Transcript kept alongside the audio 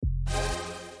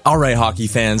All right, hockey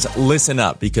fans, listen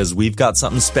up because we've got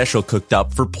something special cooked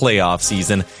up for playoff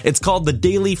season. It's called the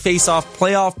Daily Face-Off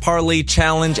Playoff Parlay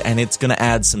Challenge, and it's going to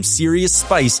add some serious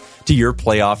spice to your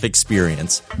playoff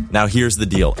experience. Now, here's the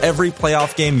deal. Every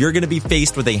playoff game, you're going to be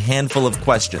faced with a handful of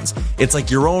questions. It's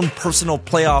like your own personal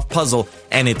playoff puzzle,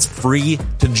 and it's free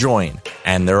to join.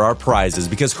 And there are prizes,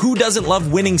 because who doesn't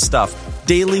love winning stuff?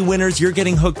 Daily winners, you're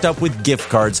getting hooked up with gift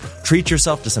cards. Treat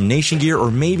yourself to some Nation gear or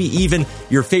maybe even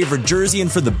your favorite jersey.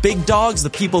 And for the big dogs, the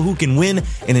people who can win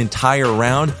an entire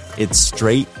round, it's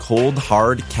straight, cold,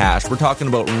 hard cash. We're talking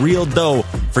about real dough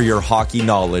for your hockey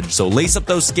knowledge. So lace up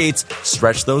those skates,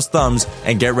 stretch those thumbs,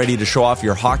 and get ready to show off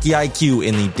your hockey IQ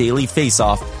in the Daily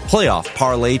Face-Off Playoff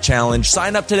Parlay Challenge.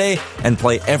 Sign up today and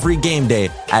play every game day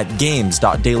at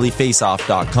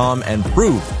games.dailyfaceoff.com and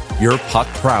prove your puck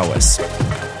prowess.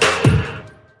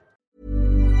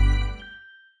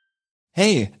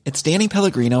 Hey, it's Danny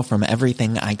Pellegrino from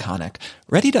Everything Iconic.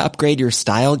 Ready to upgrade your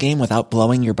style game without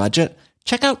blowing your budget?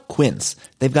 Check out Quince.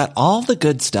 They've got all the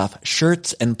good stuff,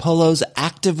 shirts and polos,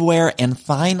 activewear, and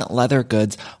fine leather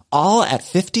goods, all at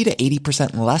 50 to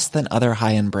 80% less than other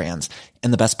high-end brands.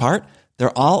 And the best part?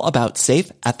 They're all about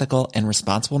safe, ethical, and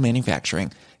responsible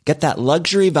manufacturing. Get that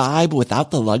luxury vibe without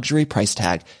the luxury price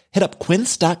tag. Hit up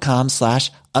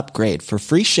quince.com/upgrade for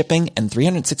free shipping and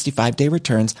 365-day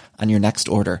returns on your next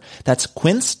order. That's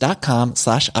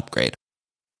quince.com/upgrade.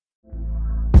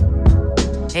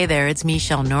 Hey there, it's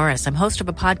Michelle Norris. I'm host of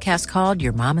a podcast called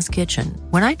Your Mama's Kitchen.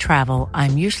 When I travel,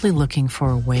 I'm usually looking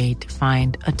for a way to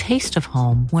find a taste of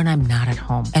home when I'm not at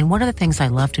home. And one of the things I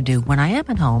love to do when I am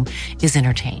at home is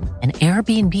entertain. And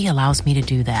Airbnb allows me to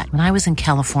do that. When I was in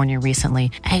California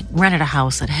recently, I rented a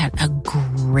house that had a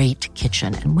great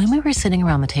kitchen. And when we were sitting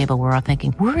around the table, we were all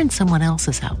thinking, we're in someone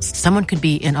else's house. Someone could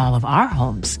be in all of our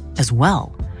homes as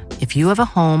well. If you have a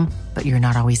home, but you're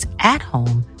not always at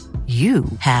home, you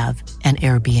have an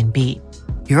Airbnb.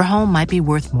 Your home might be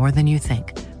worth more than you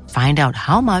think. Find out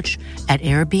how much at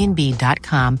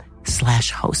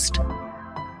airbnb.com/host.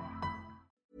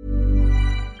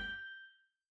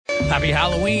 Happy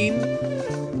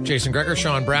Halloween. Jason Gregor,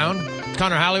 Sean Brown,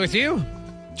 Connor Halley with you.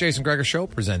 Jason Gregor Show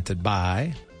presented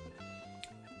by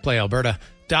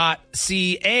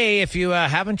PlayAlberta.ca. If you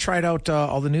haven't tried out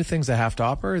all the new things they have to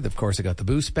offer, of course, they got the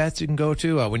boost bets you can go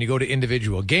to. When you go to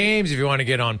individual games, if you want to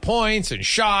get on points and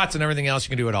shots and everything else, you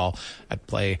can do it all at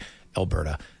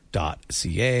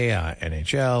PlayAlberta.ca.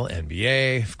 NHL,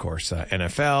 NBA, of course,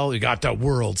 NFL. You got the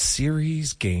World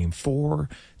Series Game 4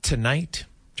 tonight.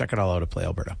 Check it all out at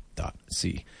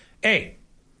PlayAlberta.ca.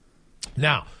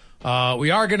 Now,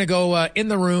 we are going to go in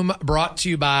the room, brought to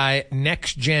you by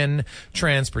Next Gen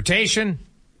Transportation.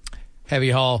 Heavy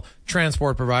haul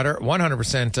transport provider,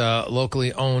 100%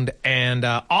 locally owned and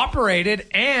operated,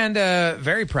 and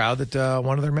very proud that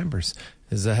one of their members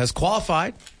has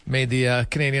qualified, made the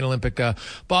Canadian Olympic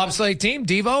bobsleigh team.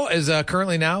 Devo is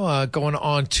currently now going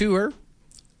on tour,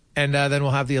 and then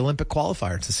we'll have the Olympic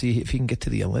qualifier to see if he can get to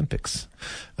the Olympics.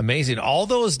 Amazing. All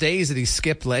those days that he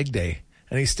skipped leg day,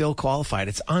 and he still qualified.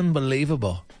 It's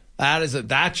unbelievable.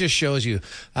 That just shows you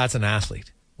that's an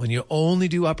athlete. When you only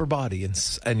do upper body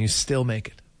and you still make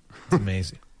it. It's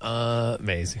amazing.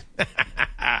 Amazing.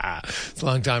 It's a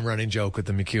long time running joke with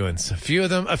the McEwens.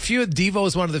 Devo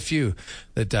is one of the few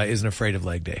that isn't afraid of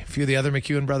leg day. A few of the other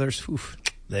McEwen brothers,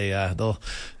 they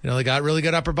got really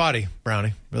good upper body,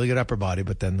 Brownie. Really good upper body,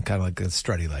 but then kind of like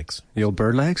strutty legs. The old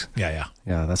bird legs? Yeah.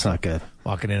 Yeah, that's not good.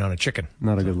 Walking in on a chicken.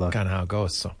 Not a good look. Kind of how it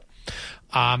goes. So,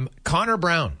 Connor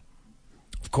Brown,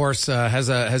 of course,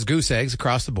 has goose eggs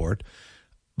across the board.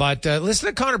 But listen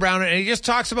to Connor Brown, and he just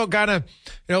talks about kind of,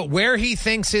 where he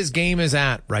thinks his game is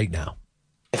at right now.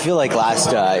 I feel like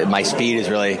my speed has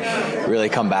really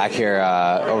come back here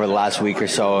over the last week or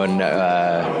so, and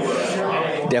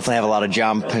definitely have a lot of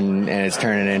jump, and it's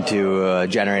turning into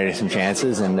generating some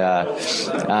chances. And it's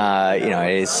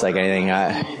like anything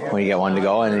when you get one to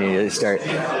go, and you start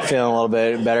feeling a little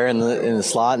bit better in the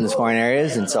slot and the scoring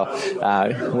areas. And so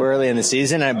we're early in the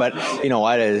season, but you know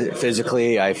what?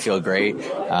 Physically, I feel great,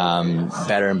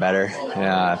 better and better.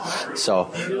 And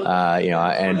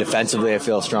defensively, I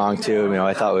feel strong too.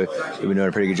 I thought we've been doing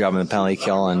a pretty good job in the penalty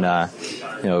kill, and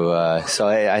so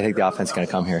I think the offense is going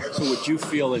to come here. So would you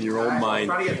feel in your own mind,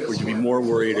 would you be more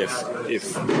worried if you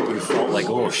felt like,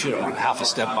 oh shit, I'm half a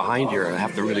step behind here and I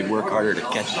have to really work harder to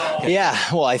catch? Yeah,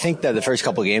 well, I think that the first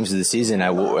couple of games of the season,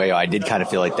 I did kind of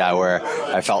feel like that, where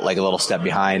I felt like a little step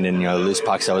behind, and loose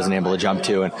pucks I wasn't able to jump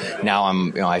to, and now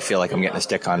I feel like I'm getting a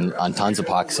stick on tons of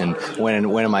pucks and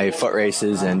winning my foot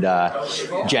races and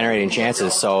generating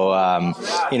chances. So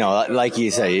like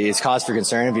you say, it's cause for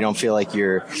concern if you don't feel like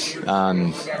you're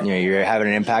you're having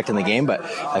an impact in the game. But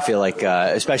I feel like,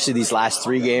 especially these last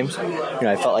 3 games,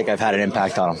 I felt like I've had an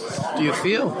impact on them. Do you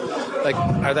feel like,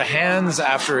 are the hands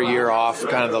after a year off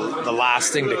kind of the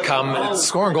last thing to come?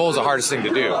 Scoring goals is the hardest thing to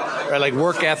do, right? Like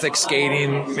work ethic,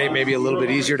 skating, maybe a little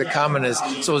bit easier to come. And is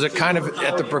it kind of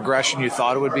at the progression you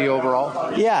thought it would be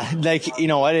overall? Yeah, like, you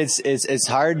know what, it's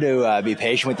hard to be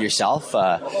patient with yourself,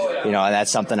 and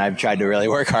that's something I've tried to really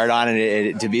work hard on,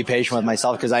 and to be patient with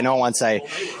myself, because I know once I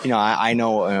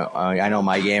know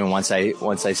my game, and once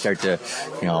I start to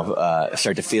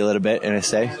feel it a bit, in a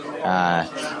say,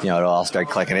 it'll all start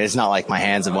clicking. It's not like my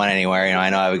hands have went anywhere. I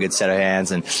know I have a good set of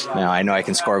hands, and I know I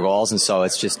can score goals, and so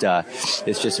it's just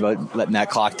about letting that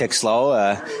clock tick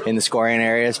slow in the scoring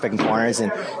areas, picking corners,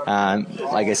 and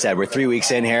like I said, we're 3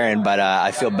 weeks in here, but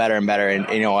I feel better and better. And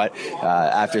you know what?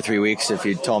 After 3 weeks, if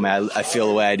you told me I feel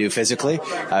the way I do physically,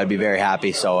 I would be very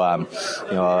happy. So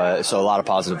so a lot of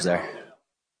positives there.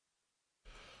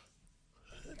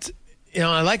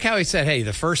 I like how he said, "Hey,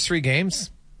 the first 3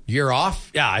 games." You're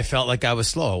off? Yeah, I felt like I was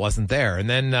slow. I wasn't there. And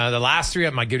then the last 3,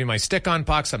 I'm giving my stick on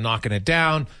pucks. I'm knocking it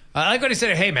down. I like what he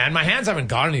said, hey, man, my hands haven't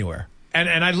gone anywhere.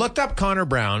 And I looked up Connor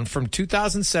Brown from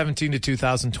 2017 to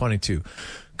 2022.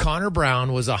 Connor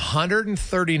Brown was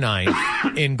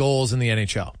 139 in goals in the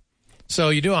NHL. So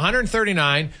you do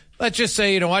 139. Let's just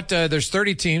say, there's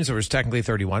 30 teams. There was technically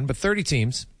 31, but 30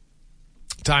 teams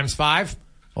times 5.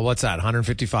 Well, what's that?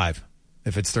 155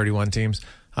 if it's 31 teams.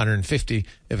 150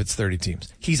 if it's 30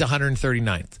 teams. He's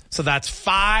 139th. So that's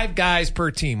 5 guys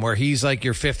per team, where he's like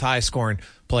your 5th highest scoring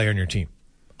player on your team.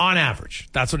 On average.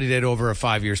 That's what he did over a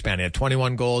 5-year span. He had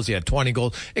 21 goals. He had 20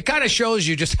 goals. It kind of shows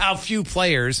you just how few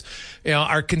players,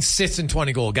 are consistent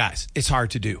 20-goal guys. It's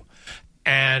hard to do.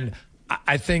 And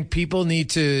I think people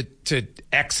need to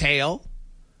exhale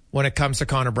when it comes to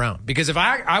Connor Brown. Because if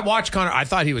I watched Connor, I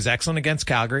thought he was excellent against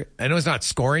Calgary. I know he's not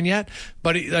scoring yet,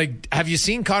 but have you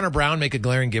seen Connor Brown make a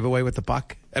glaring giveaway with the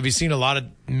puck? Have you seen a lot of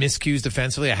miscues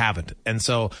defensively? I haven't. And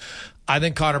so I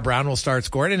think Connor Brown will start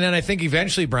scoring. And then I think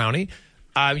eventually, Brownie,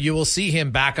 you will see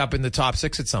him back up in the top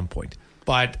 6 at some point.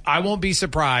 But I won't be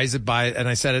surprised and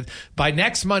I said it, by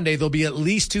next Monday, there'll be at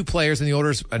least 2 players in the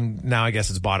orders, and now I guess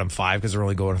it's bottom 5 because they're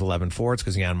only going with 11 forwards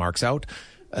because Jan Mark's out,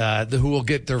 who will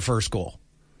get their first goal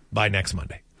by next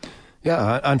Monday.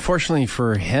 Yeah, unfortunately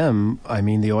for him,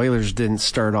 the Oilers didn't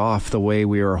start off the way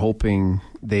we were hoping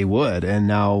they would, and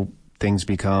now things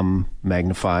become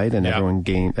magnified, and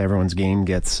everyone's game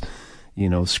gets,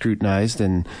 scrutinized.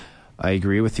 And I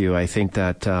agree with you. I think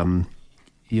that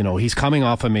he's coming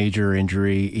off a major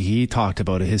injury. He talked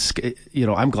about it.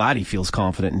 I'm glad he feels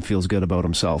confident and feels good about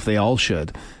himself. They all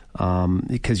should,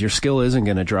 because your skill isn't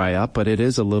going to dry up, but it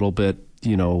is a little bit.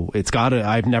 It's got to.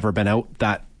 I've never been out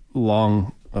that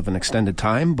long of an extended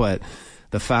time, but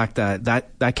the fact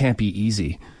that can't be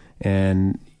easy,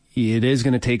 and it is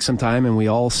going to take some time, and we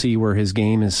all see where his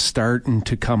game is starting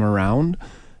to come around.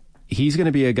 He's going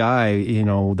to be a guy,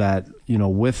 that,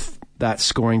 with that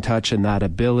scoring touch and that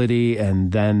ability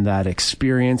and then that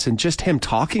experience and just him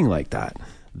talking like that.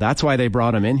 That's why they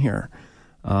brought him in here.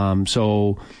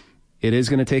 So it is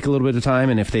going to take a little bit of time,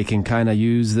 and if they can kind of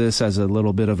use this as a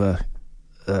little bit of a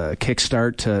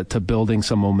kickstart to building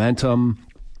some momentum,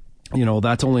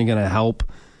 that's only going to help.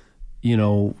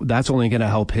 That's only going to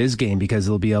help his game, because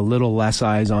there'll be a little less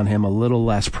eyes on him, a little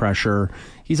less pressure.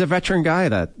 He's a veteran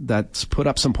guy that's put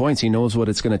up some points. He knows what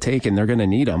it's going to take, and they're going to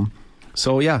need him.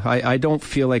 So yeah, I don't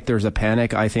feel like there's a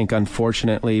panic. I think,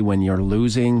 unfortunately, when you're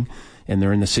losing and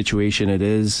they're in the situation it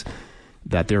is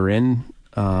that they're in,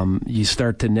 you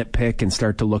start to nitpick and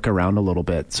start to look around a little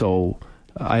bit. So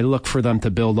I look for them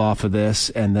to build off of this,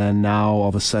 and then now all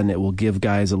of a sudden it will give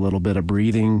guys a little bit of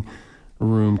breathing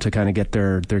room to kind of get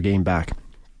their game back.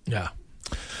 Yeah.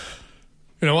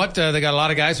 You know what? They got a lot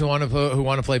of guys who want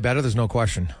to play better. There's no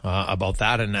question about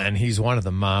that, and he's one of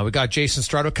them. We got Jason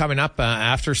Strudwick coming up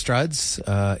after Struds.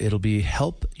 It'll be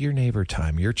Help Your Neighbor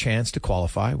time, your chance to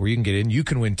qualify, where you can get in. You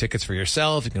can win tickets for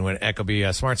yourself. You can win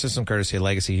Ecobee Smart System, courtesy of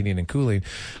Legacy Heating and Cooling.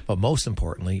 But most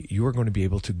importantly, you are going to be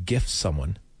able to gift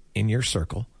someone in your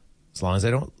circle, as long as they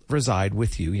don't reside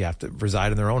with you. You have to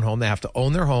reside in their own home. They have to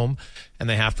own their home, and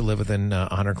they have to live within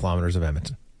 100 kilometers of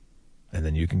Edmonton. And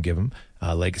then you can give them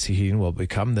Legacy Heating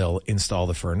they'll install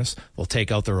the furnace. They'll take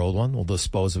out their old one. They'll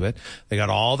dispose of it. They got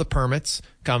all the permits.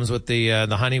 Comes with the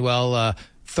Honeywell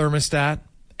thermostat,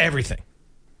 everything.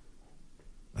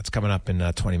 That's coming up in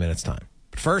 20 minutes time.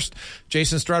 But first,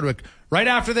 Jason Strudwick. Right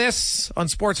after this on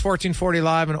Sports 1440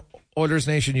 Live and Oilers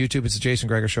Nation YouTube, it's the Jason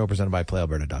Gregor Show presented by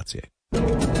PlayAlberta.ca.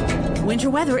 Winter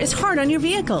weather is hard on your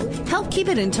vehicle. Help keep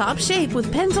it in top shape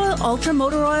with Pennzoil Ultra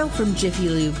Motor Oil from Jiffy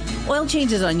Lube. Oil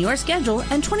changes on your schedule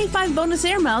and 25 bonus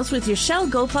air miles with your Shell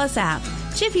Go Plus app.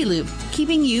 Jiffy Lube,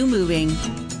 keeping you moving.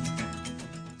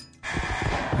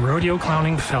 Rodeo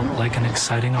clowning felt like an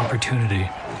exciting opportunity.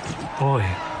 Boy,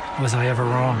 was I ever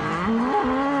wrong.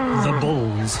 The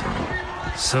bulls.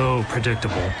 So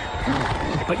predictable.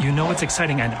 But you know what's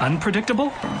exciting and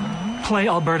unpredictable?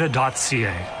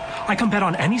 PlayAlberta.ca. I can bet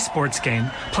on any sports game,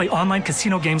 play online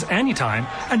casino games anytime,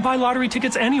 and buy lottery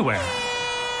tickets anywhere.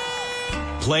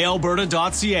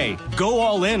 PlayAlberta.ca. Go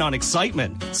all in on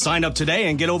excitement. Sign up today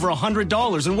and get over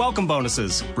 $100 in welcome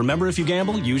bonuses. Remember, if you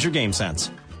gamble, use your game sense.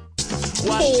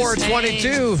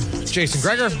 422. Jason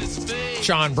Gregor,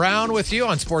 Sean Brown with you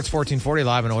on Sports 1440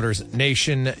 live on Oilers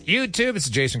Nation YouTube. It's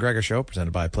the Jason Gregor Show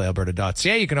presented by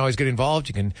PlayAlberta.ca. You can always get involved.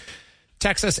 You can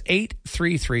text us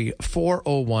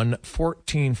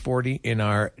 833-401-1440 in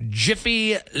our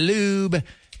Jiffy Lube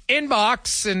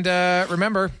inbox. And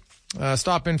remember,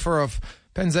 stop in for a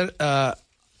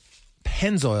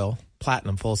Pennzoil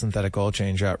Platinum full synthetic oil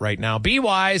change right now. Be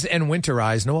wise and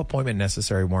winterize. No appointment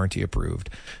necessary. Warranty approved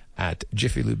at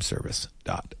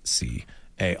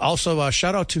jiffylubeservice.ca. Also,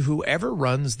 shout out to whoever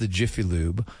runs the Jiffy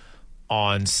Lube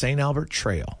on St. Albert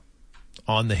Trail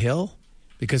on the hill,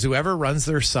 because whoever runs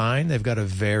their sign, they've got a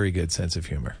very good sense of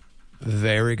humor.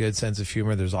 Very good sense of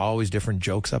humor. There's always different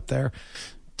jokes up there.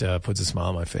 It puts a smile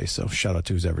on my face. So shout out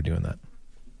to who's ever doing that.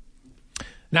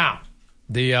 Now,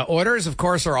 the Oilers, of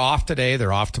course, are off today.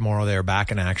 They're off tomorrow. They're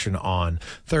back in action on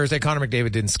Thursday. Connor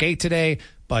McDavid didn't skate today,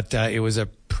 but it was a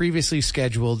previously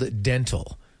scheduled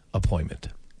dental appointment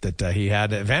that he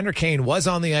had. Vander Kane was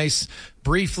on the ice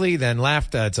briefly, then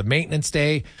left. It's a maintenance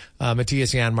day.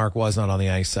 Matthias Janmark was not on the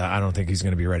ice. I don't think he's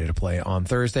going to be ready to play on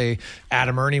Thursday.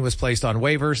 Adam Ernie was placed on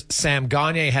waivers. Sam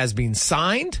Gagner has been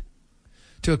signed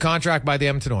to a contract by the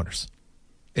Edmonton Oilers.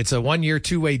 It's a 1-year,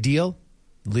 2-way deal.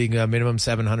 League minimum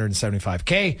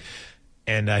 $775K,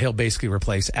 and he'll basically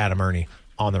replace Adam Ernie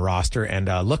on the roster and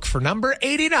look for number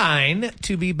 89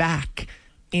 to be back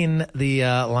in the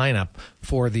lineup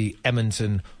for the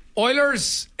Edmonton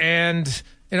Oilers. And,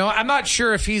 you know, I'm not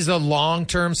sure if he's a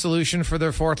long-term solution for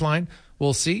their fourth line.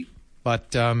 We'll see.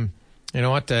 But, you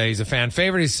know what? He's a fan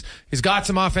favorite. He's got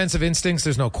some offensive instincts.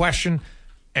 There's no question.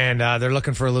 And they're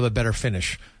looking for a little bit better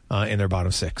finish in their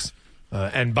bottom six.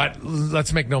 But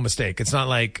let's make no mistake. It's not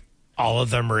like all of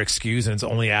them are excused and it's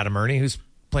only Adam Ernie who's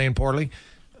playing poorly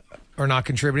or not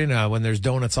contributing. When there's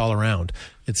donuts all around,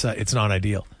 it's not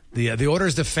ideal. The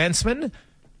Oilers defensemen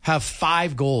have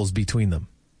 5 goals between them,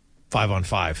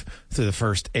 5-on-5 through the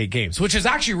first 8 games, which is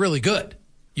actually really good.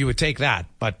 You would take that,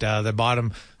 but the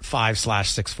bottom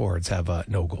 5/6 forwards have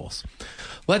no goals.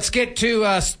 Let's get to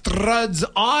Struds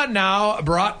On now,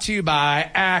 brought to you by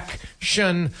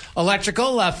Action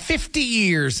Electrical. 50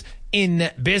 years in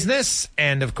business,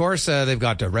 and of course, they've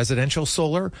got residential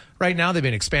solar right now. They've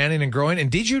been expanding and growing.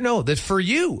 And did you know that for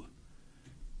you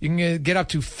can get up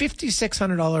to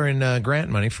 $5,600 in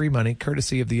grant money, free money,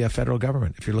 courtesy of the federal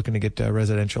government if you're looking to get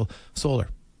residential solar.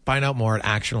 Find out more at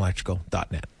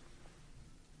actionelectrical.net.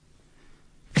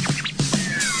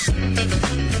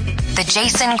 The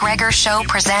Jason Gregor Show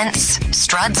presents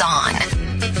Struds On.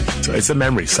 It's the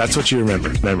memories. That's what you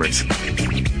remember. Memories.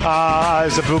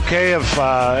 It's a bouquet of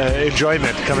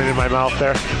enjoyment coming in my mouth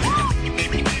there.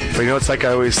 But you know, it's like I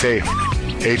always say,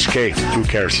 HK, who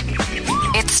cares?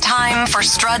 It's time for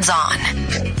Struds On.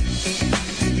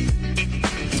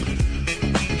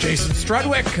 Jason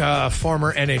Strudwick,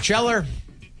 former NHLer,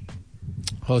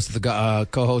 host of the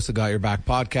co-host of Got Your Back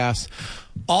podcast.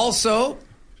 Also,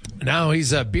 now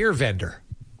he's a beer vendor.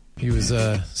 He was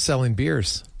selling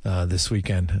beers this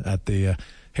weekend at the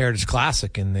Heritage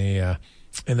Classic in the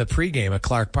pregame at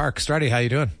Clark Park. Struddy, how you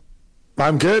doing?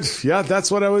 I'm good. Yeah,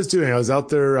 that's what I was doing. I was out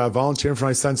there volunteering for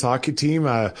my son's hockey team,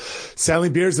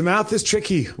 selling beers. The math is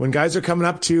tricky. When guys are coming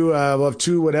up to, we'll have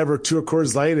two of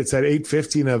Coors Light, it's at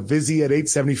 $8.50 and a Vizzy at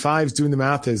 $8.75. Doing the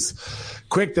math is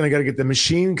quick. Then I got to get the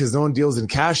machine because no one deals in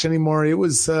cash anymore. It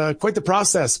was quite the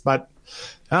process, but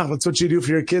that's what you do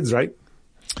for your kids, right?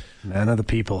 Man of the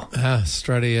people.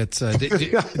 Struddy,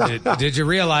 did you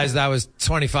realize that was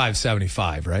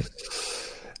 $25.75, right?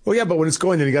 Well, yeah, but when it's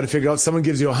going, then you got to figure out. Someone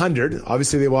gives you 100.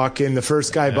 Obviously, they walk in. The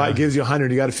first guy gives you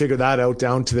 100. You got to figure that out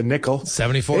down to the nickel.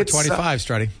 74.25,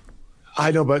 Struddy.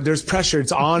 I know, but there's pressure.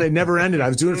 It's on. It never ended. I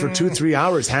was doing it for 2-3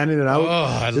 hours, handing it out. Oh,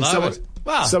 I love it.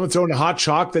 Wow. Someone throwing a hot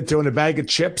chocolate, throwing a bag of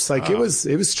chips. It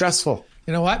was stressful.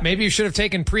 You know what? Maybe you should have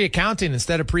taken pre-accounting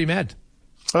instead of pre-med.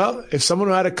 Well, if someone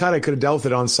had a cut, I could have dealt with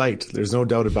it on site. There's no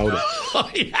doubt about it. Oh,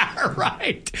 yeah,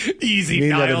 right. Easy,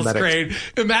 Niles Crane.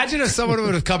 Imagine if someone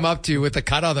would have come up to you with a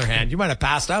cut on their hand. You might have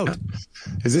passed out.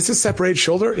 Is this a separated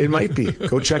shoulder? It might be.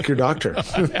 Go check your doctor.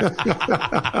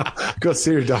 Go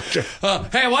see your doctor.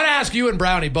 Hey, I want to ask you and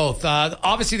Brownie both.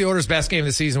 Obviously, the Oilers' best game of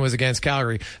the season was against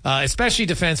Calgary, especially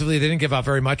defensively. They didn't give up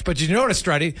very much. But you notice,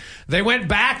 Struddy, they went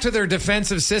back to their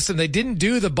defensive system. They didn't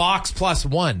do the box plus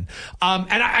one.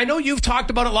 And I know you've talked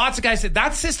about it. Lots of guys said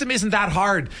that system isn't that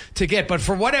hard to get. But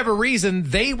for whatever reason,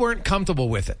 they weren't comfortable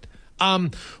with it.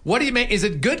 What do you make? Is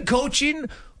it good coaching?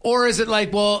 Or is it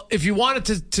like, well, if you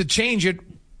wanted to change it,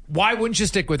 why wouldn't you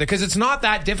stick with it? Because it's not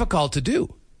that difficult to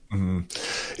do.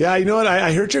 Mm-hmm. Yeah, you know what?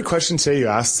 I heard your question today. You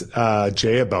asked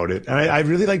Jay about it. And I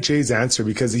really like Jay's answer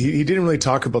because he didn't really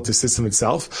talk about the system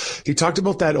itself. He talked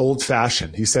about that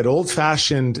old-fashioned. He said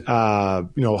old-fashioned,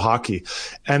 hockey.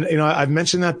 And, I've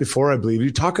mentioned that before, I believe. You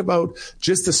talk about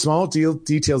just the small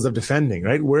details of defending,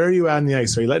 right? Where are you at on the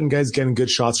ice? Are you letting guys get in good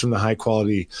shots from the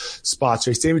high-quality spots?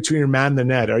 Are you staying between your man and the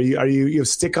net? Are you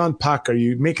stick on puck? Are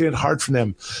you making it hard for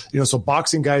them? So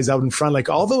boxing guys out in front, like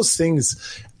all those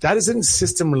things. That isn't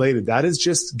system related. That is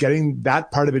just getting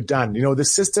that part of it done. The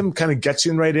system kind of gets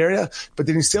you in the right area, but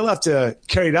then you still have to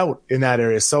carry it out in that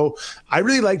area. So I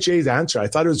really like Jay's answer. I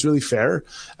thought it was really fair.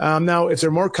 Now, if they're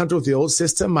more comfortable with the old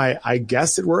system, I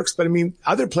guess it works. But I mean,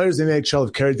 other players in the NHL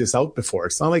have carried this out before.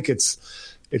 It's not like it's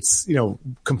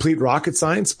complete rocket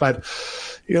science, but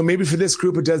maybe for this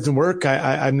group it doesn't work.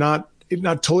 I'm not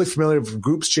totally familiar with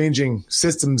groups changing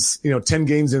systems, 10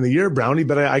 games in the year, Brownie,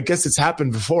 but I guess it's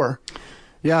happened before.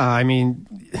 Yeah, I mean,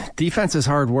 defense is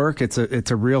hard work. It's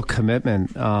a real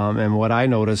commitment. And what I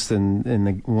noticed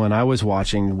when I was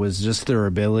watching was just their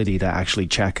ability to actually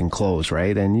check and close,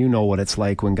 right? And you know what it's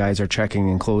like when guys are checking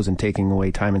and close and taking away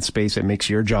time and space. It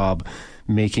makes your job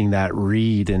making that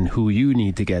read and who you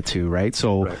need to get to, right?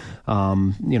 So, right.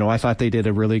 I thought they did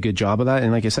a really good job of that.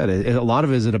 And like I said, a lot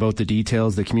of it is about the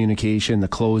details, the communication, the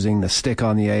closing, the stick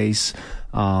on the ice.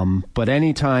 But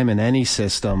any time in any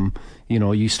system,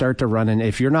 you start to run, and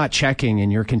if you're not checking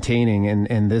and you're containing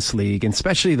in this league, and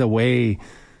especially the way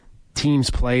teams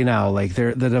play now, like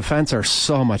the defense are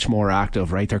so much more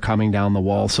active, right? They're coming down the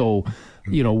wall. So,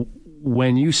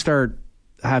 when you start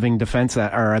having defense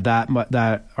that are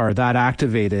that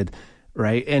activated,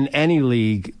 right? In any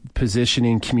league,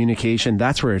 positioning, communication,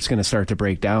 that's where it's going to start to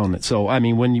break down. So, I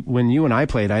mean, when you and I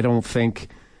played, I don't think,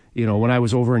 when I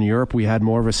was over in Europe, we had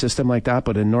more of a system like that.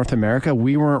 But in North America,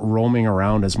 we weren't roaming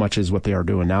around as much as what they are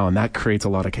doing now. And that creates a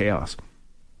lot of chaos.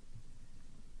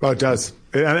 Well, it does.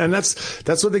 And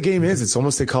that's what the game is. It's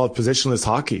almost, they call it positionless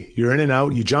hockey. You're in and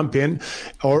out, you jump in,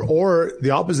 or the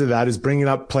opposite of that is bringing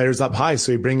up players up high.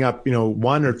 So you bring up,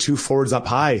 one or two forwards up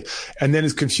high, and then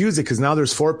it's confusing because now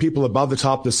there's four people above the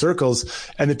top of the circles,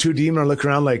 and the two D-men are looking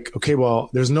around like, okay, well,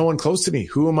 there's no one close to me.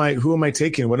 Who am I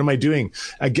taking? What am I doing?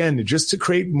 Again, just to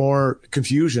create more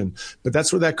confusion. But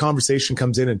that's where that conversation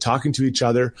comes in and talking to each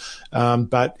other.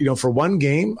 But for one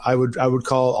game, I would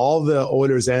call all the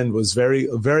Oilers' end was very,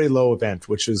 very low event,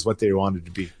 which is what they wanted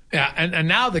to be. Yeah, and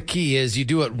now the key is you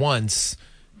do it once,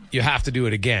 you have to do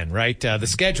it again, right? The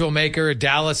schedule maker,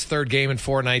 Dallas, third game in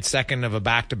 4 nights, second of a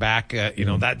back-to-back.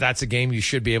 That's a game you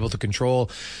should be able to control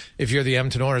if you're the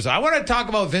Edmonton Oilers. I want to talk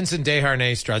about Vincent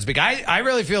Desharnais, Struds, because I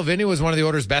really feel Vinny was one of the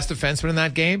Oilers' best defensemen in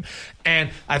that game.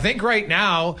 And I think right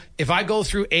now, if I go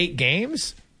through 8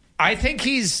 games, I think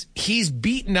he's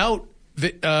beaten out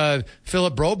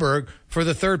Philip Broberg for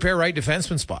the third pair right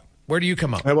defenseman spot. Where do you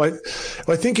come up? Well,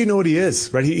 I think you know what he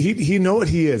is, right? He know what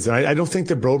he is. And I don't think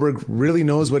that Broberg really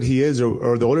knows what he is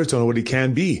or the Oilers don't know what he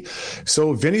can be.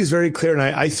 So Vinny's very clear. And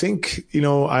I think,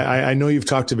 I know you've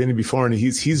talked to Vinny before, and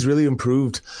he's really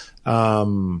improved,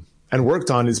 and worked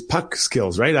on his puck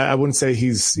skills, right? I wouldn't say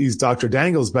he's Dr.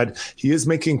 Dangles, but he is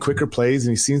making quicker plays,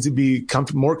 and he seems to be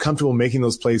more comfortable making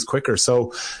those plays quicker.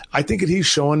 So I think that he's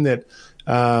shown that,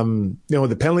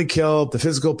 the penalty kill, the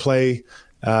physical play,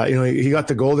 he got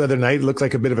the goal the other night. It looked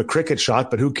like a bit of a cricket shot,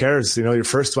 but who cares? Your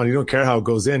first one, you don't care how it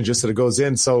goes in, just that it goes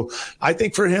in. So I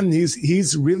think for him,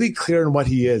 he's really clear in what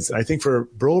he is. And I think for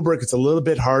Broberg, it's a little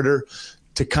bit harder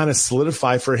to kind of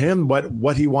solidify for him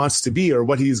what he wants to be or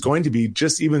what he's going to be,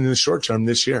 just even in the short term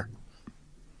this year.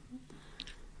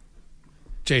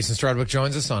 Jason Stradwick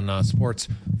joins us on Sports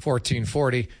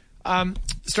 1440.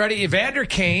 Struddy, Evander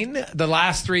Kane, the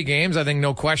last 3 games, I think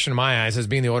no question in my eyes, has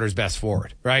been the Oilers' best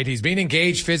forward, right? He's been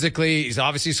engaged physically. He's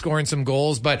obviously scoring some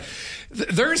goals, but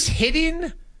there's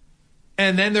hitting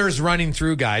and then there's running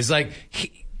through guys. Like,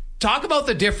 talk about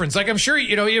the difference. Like, I'm sure,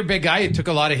 you're a big guy. You took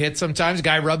a lot of hits sometimes.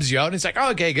 Guy rubs you out, and it's like, oh,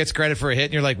 okay, gets credit for a hit.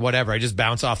 And you're like, whatever. I just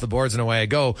bounce off the boards and away I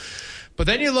go. But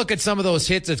then you look at some of those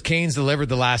hits that Kane's delivered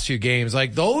the last few games.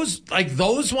 Like those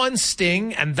ones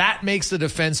sting, and that makes the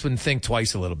defenseman think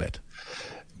twice a little bit.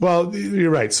 Well,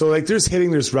 you're right. So there's hitting,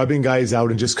 there's rubbing guys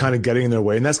out and just kind of getting in their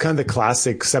way. And that's kind of the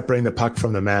classic separating the puck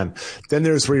from the man. Then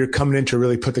there's where you're coming in to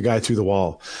really put the guy through the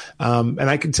wall. And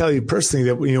I can tell you personally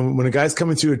that, when a guy's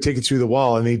coming through to take it through the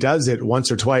wall and he does it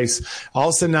once or twice, all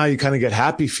of a sudden now you kind of get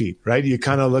happy feet, right? You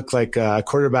kind of look like a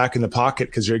quarterback in the pocket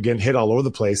because you're getting hit all over the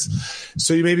place.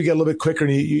 So you maybe get a little bit quicker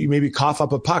and you maybe cough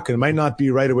up a puck, and it might not be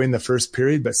right away in the first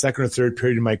period, but second or third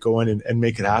period, you might go in and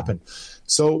make it happen.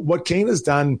 So what Kane has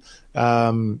done,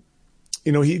 the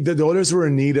Oilers were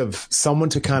in need of someone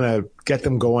to kind of get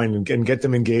them going and get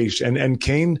them engaged. And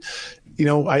Kane,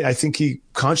 I think he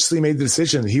consciously made the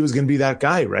decision he was going to be that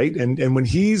guy, right? And when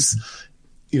he's,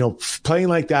 playing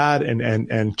like that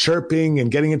and chirping and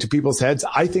getting into people's heads,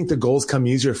 I think the goals come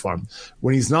easier for him.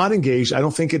 When he's not engaged, I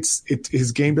don't think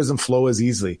his game doesn't flow as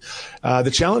easily.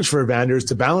 The challenge for Evander is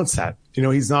to balance that.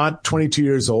 He's not 22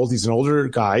 years old. He's an older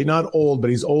guy, not old, but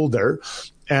he's older.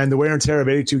 And the wear and tear of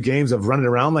 82 games of running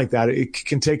around like that, it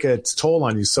can take a toll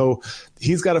on you. So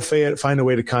he's got to find a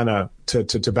way to kind of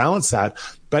to balance that.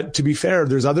 But to be fair,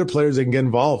 there's other players that can get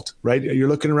involved, right? You're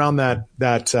looking around that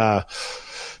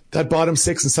bottom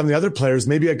six and some of the other players,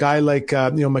 maybe a guy like,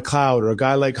 McLeod or a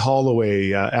guy like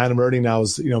Holloway, Adam Erding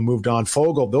now's, moved on,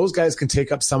 Fogle. Those guys can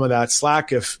take up some of that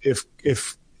slack if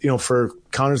for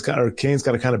Kane's got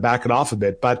to kind of back it off a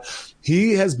bit, but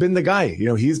he has been the guy,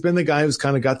 he's been the guy who's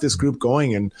kind of got this group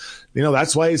going, and,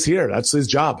 that's why he's here. That's his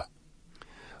job.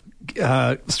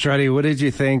 Struddy, what did you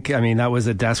think? I mean, that was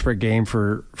a desperate game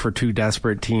for two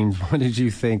desperate teams. What did you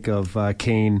think of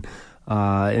Kane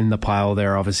in the pile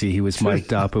there? Obviously, he was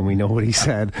mic'd up, and we know what he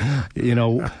said.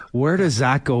 Where does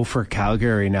that go for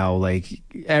Calgary now? Like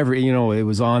it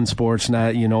was on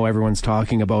Sportsnet. Everyone's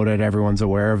talking about it. Everyone's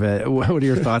aware of it. What are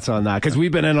your thoughts on that? Because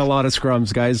we've been in a lot of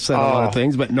scrums. Guys said a lot of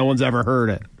things, but no one's ever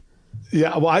heard it.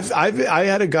 Yeah, well, I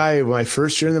had a guy my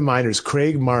first year in the minors,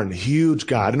 Craig Martin, huge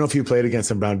guy. I don't know if you played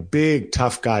against him, Brown, big,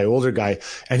 tough guy, older guy.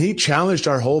 And he challenged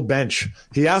our whole bench.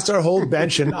 He asked our whole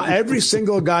bench, and every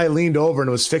single guy leaned over and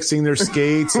was fixing their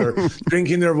skates or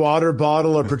drinking their water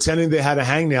bottle or pretending they had a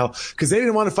hangnail because they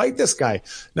didn't want to fight this guy.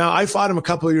 Now, I fought him a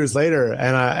couple of years later,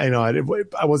 and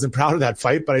I wasn't proud of that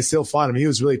fight, but I still fought him. He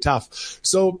was really tough.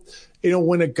 So,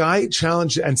 when a guy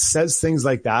challenges and says things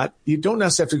like that, you don't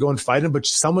necessarily have to go and fight him, but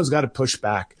someone's got to push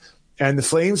back. And the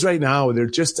Flames right now, they're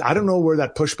just, I don't know where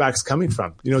that pushback's coming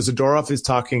from. Zadorov is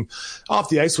talking off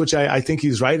the ice, which I think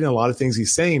he's right in a lot of things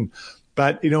he's saying.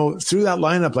 But, through that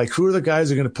lineup, like who are the guys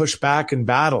who are going to push back and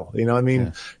battle?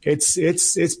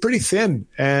 It's pretty thin.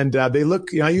 And they look,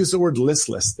 I use the word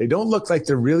listless. They don't look like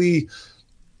they're really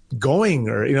going,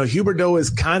 or Huberdeau is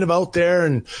kind of out there,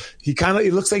 and he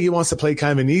looks like he wants to play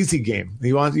kind of an easy game.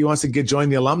 He wants to join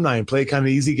the alumni and play kind of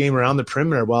an easy game around the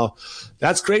perimeter. Well,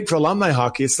 that's great for alumni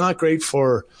hockey. It's not great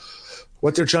for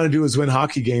what they're trying to do is win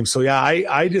hockey games. So yeah,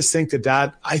 I just think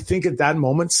I think at that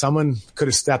moment someone could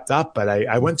have stepped up, but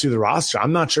I went through the roster.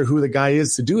 I'm not sure who the guy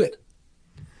is to do it.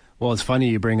 Well, it's funny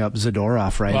you bring up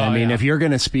Zadorov, right? Well, I mean, if you're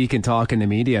going to speak and talk in the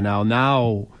media now,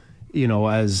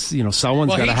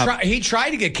 someone's got to have. He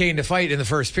tried to get Kane to fight in the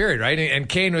first period, right? And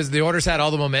Kane the Oilers had all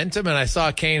the momentum, and I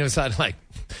saw Kane was like,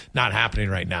 not happening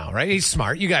right now, right? He's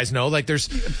smart. You guys know, like there's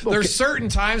certain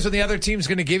times when the other team's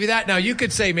going to give you that. Now you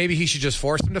could say maybe he should just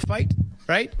force him to fight,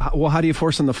 right? Well, how do you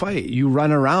force him to fight? You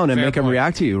run around and make him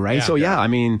react to you, right? Yeah, so I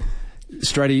mean,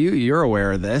 Struddy, you're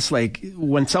aware of this. Like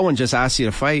when someone just asks you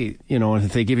to fight, and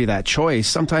if they give you that choice,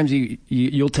 sometimes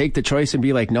you'll take the choice and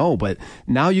be like, no, but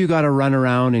now you got to run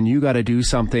around and you got to do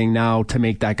something now to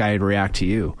make that guy react to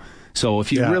you. So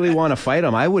if you really want to fight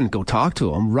him, I wouldn't go talk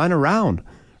to him. Run around,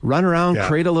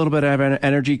 create a little bit of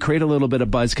energy, create a little bit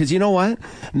of buzz. Because you know what?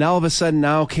 Now all of a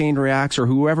sudden, Kane reacts, or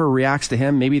whoever reacts to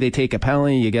him, maybe they take a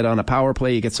penalty, you get on a power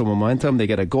play, you get some momentum, they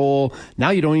get a goal. Now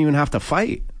you don't even have to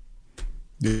fight.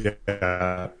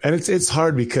 Yeah. And it's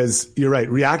hard because you're right.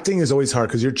 Reacting is always hard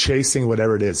because you're chasing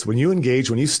whatever it is. When you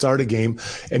engage, when you start a game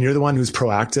and you're the one who's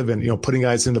proactive and, putting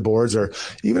guys in the boards, or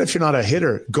even if you're not a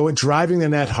hitter, driving the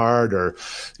net hard, or,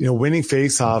 winning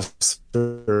faceoffs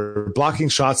or blocking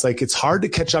shots, like it's hard to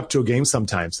catch up to a game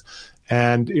sometimes.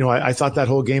 And, I thought that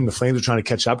whole game, the Flames were trying to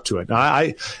catch up to it. Now,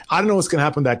 I don't know what's going to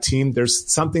happen to that team.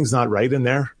 Something's not right in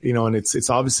there, and it's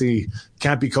obviously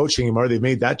can't be coaching anymore. They've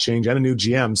made that change and a new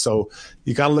GM. So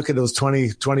you got to look at those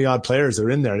 20 odd players that are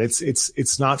in there. And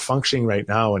it's not functioning right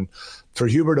now. And for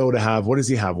Huberdeau to have, what does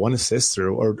he have? 1 assist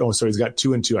he's got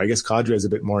 2 and 2. I guess Kadri has a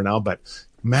bit more now, but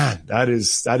man, that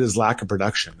is lack of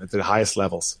production at the highest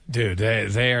levels. Dude,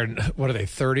 they are, what are they,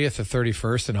 30th or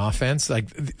 31st in offense? Like,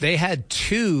 they had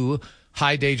 2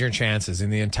 high danger chances in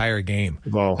the entire game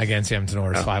against Edmonton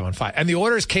Oilers 5-on-5. And the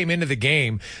Oilers came into the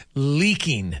game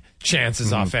leaking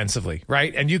chances offensively,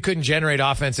 right? And you couldn't generate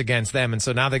offense against them. And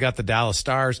so now they got the Dallas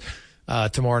Stars.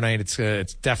 Tomorrow night, it's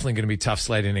definitely going to be tough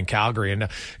sledding in Calgary. And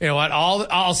you know what?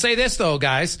 I'll say this though,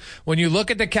 guys. When you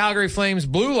look at the Calgary Flames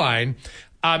blue line,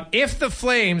 if the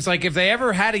Flames, like if they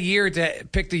ever had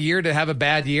picked a year to have a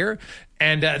bad year,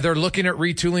 and they're looking at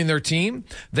retooling their team,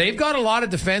 they've got a lot of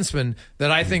defensemen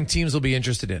that I think teams will be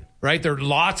interested in, right? There are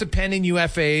lots of pending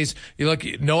UFAs. You look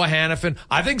at Noah Hannafin.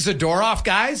 I think Zadorov,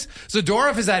 guys.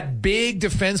 Zadorov is that big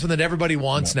defenseman that everybody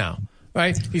wants now.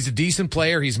 Right? He's a decent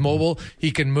player. He's mobile.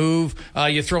 He can move.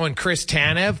 You throw in Chris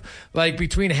Tanev. Like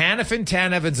between Hannafin,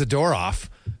 Tanev, and Zadorov,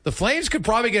 the Flames could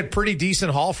probably get pretty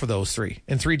decent haul for those 3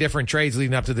 in 3 different trades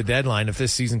leading up to the deadline if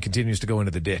this season continues to go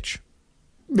into the ditch.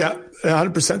 Yeah,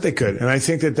 100% they could. And I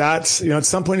think that's, at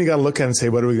some point you got to look at it and say,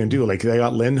 what are we going to do? Like they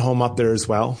got Lindholm up there as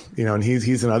well, and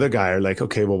he's another guy. Like,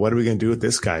 okay, well, what are we going to do with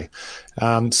this guy?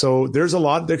 So there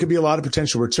could be a lot of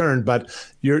potential return, but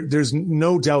there's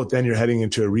no doubt then you're heading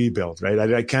into a rebuild, right?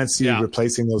 I can't see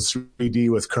replacing those 3D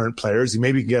with current players. You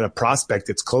maybe get a prospect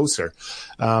that's closer.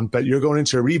 But you're going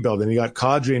into a rebuild and you got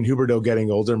Kadri and Huberdeau getting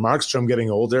older, Markstrom getting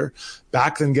older,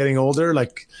 Backlund getting older.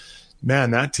 Like,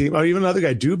 man, that team, or even another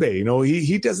guy, Dubé,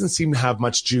 he doesn't seem to have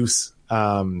much juice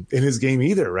in his game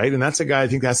either, right? And that's a guy I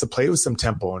think that has to play with some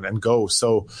tempo and go.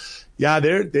 So, yeah,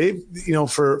 they've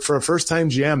for a first-time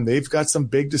GM, they've got some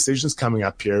big decisions coming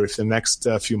up here for the next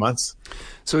few months.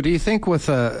 So do you think with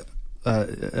a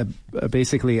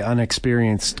basically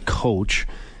unexperienced coach,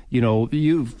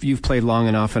 you've played long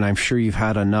enough, and I'm sure you've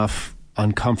had enough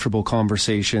uncomfortable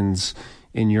conversations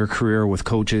in your career with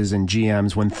coaches and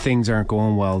GMs when things aren't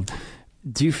going well.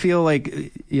 Do you feel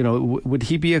like, would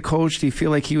he be a coach? Do you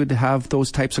feel like he would have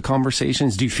those types of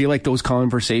conversations? Do you feel like those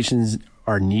conversations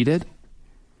are needed?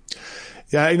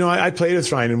 Yeah, I played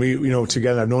with Ryan and we,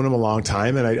 together, I've known him a long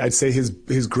time. And I'd say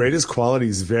his greatest quality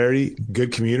is very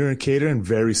good communicator and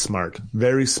very smart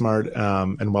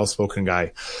and well-spoken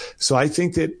guy. So I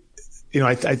think that,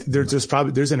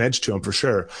 there's an edge to him for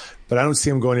sure, but I don't see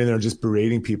him going in there and just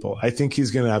berating people. I think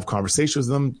he's going to have conversations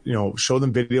with them, show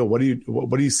them video. What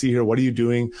do you see here? What are you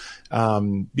doing?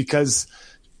 Because,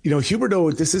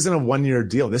 Huberdeau, this isn't a 1-year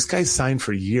deal. This guy's signed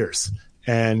for years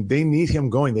and they need him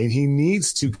going. He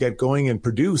needs to get going and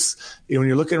produce. When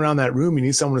you're looking around that room, you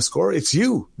need someone to score. It's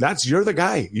you. You're the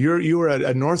guy. You are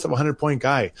a north of 100-point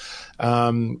guy.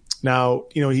 Now,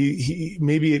 he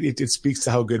maybe it speaks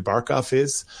to how good Barkov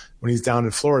is when he's down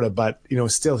in Florida, but,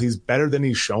 still he's better than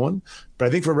he's shown. But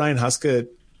I think for Ryan Huska,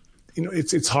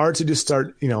 it's hard to just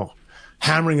start,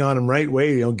 hammering on him right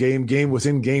away, game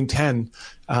within game 10,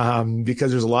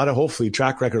 because there's a lot of hopefully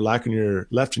track record left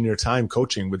in your time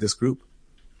coaching with this group.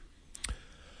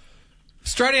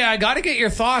 Strutty, I got to get your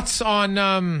thoughts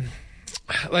on,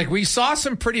 we saw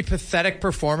some pretty pathetic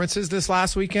performances this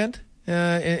last weekend.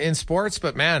 In sports,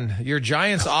 but man, your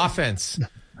Giants offense,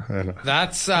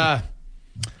 that's going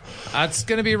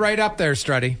to be right up there,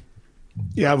 Strutty.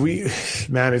 Yeah,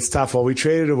 it's tough. Well, we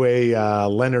traded away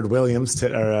Leonard Williams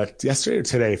yesterday or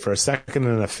today for a second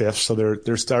and a fifth, so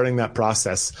they're starting that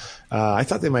process. I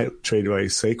thought they might trade away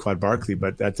Saquon Barkley,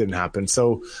 but that didn't happen.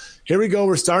 So here we go.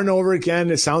 We're starting over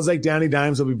again. It sounds like Danny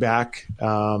Dimes will be back.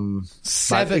 7.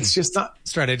 It's just not.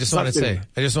 Strutty, I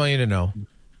just want you to know.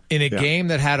 In a game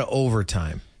that had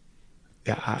overtime,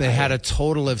 they had a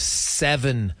total of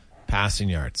 7 passing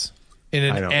yards in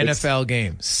an NFL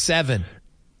game. 7.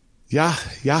 Yeah,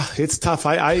 it's tough.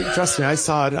 I trust me, I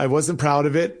saw it. I wasn't proud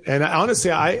of it. And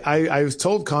honestly, I was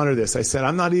told Connor this. I said,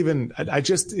 I'm not even,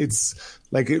 it's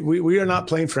like, we are not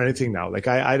playing for anything now. Like,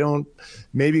 I don't,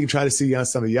 maybe you can try to see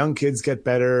some of the young kids get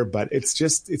better, but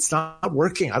it's not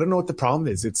working. I don't know what the problem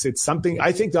is. It's something,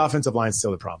 I think the offensive line is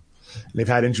still the problem. They've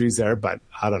had injuries there, but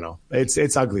I don't know.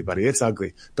 It's ugly, buddy. It's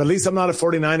ugly. But at least I'm not a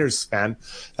 49ers fan.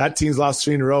 That team's lost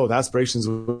 3 in a row with aspirations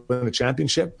to win the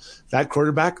championship. That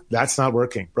quarterback, that's not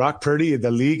working. Brock Purdy, the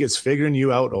league is figuring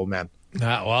you out, old man.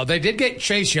 Well, they did get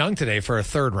Chase Young today for a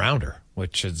 3rd rounder,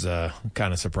 which is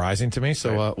kind of surprising to me.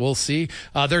 So we'll see.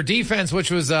 Their defense,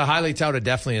 which was highly touted,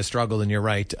 definitely a struggle. And you're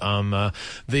right.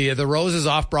 The roses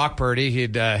off Brock Purdy.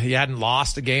 He hadn't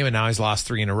lost a game, and now he's lost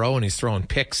 3 in a row, and he's throwing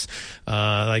picks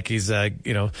like he's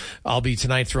I'll be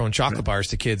tonight throwing chocolate bars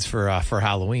to kids for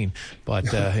Halloween. But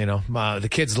the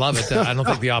kids love it. I don't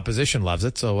think the opposition loves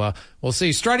it. So we'll see.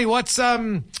 Strutty, what's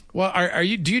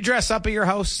do you dress up at your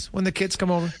house when the kids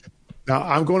come over? Now,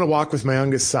 I'm going to walk with my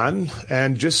youngest son,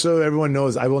 and just so everyone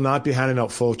knows, I will not be handing out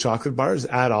full chocolate bars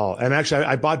at all. And actually,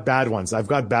 I bought bad ones. I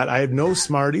have no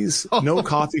Smarties, no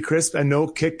Coffee Crisp, and no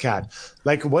Kit Kat.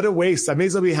 Like, what a waste. I may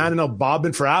as well be handing out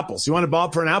bobbing for apples. You want to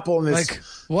bob for an apple in this? Like,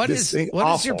 what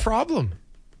is your problem?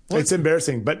 It's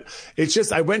embarrassing, but it's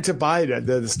just, I went to buy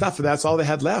the stuff, and that's all they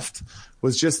had left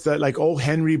was just the, like, O.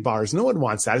 Henry bars. No one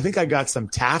wants that. I think I got some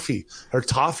taffy or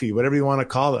toffee, whatever you want to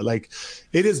call it. Like,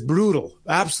 it is brutal,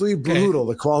 absolutely brutal,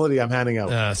 the quality I'm handing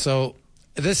out. So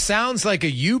this sounds like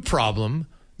a you problem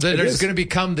that is going to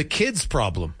become the kids'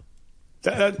 problem.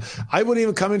 I wouldn't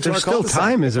even come into There's our still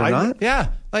time, is there not? Yeah,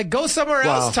 like go somewhere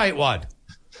else, tightwad.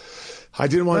 I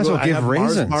didn't want to give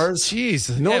raisins. Mars bars.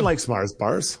 Jeez. No one likes Mars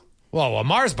bars. Well,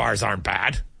 Mars bars aren't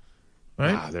bad.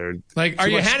 Right? They're like, are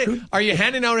you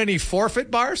handing out any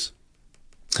forfeit bars?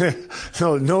 No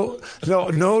to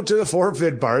the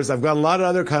forfeit bars. I've got a lot of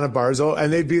other kind of bars,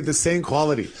 and they'd be the same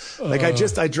quality. Like I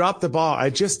dropped the ball. I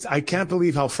can't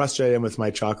believe how frustrated I am with my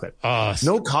chocolate.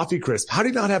 No Coffee Crisp. How do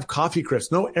you not have Coffee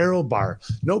Crisp? No Aero bar.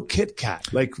 No Kit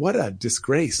Kat. Like, what a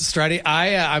disgrace. Strutty,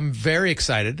 I'm very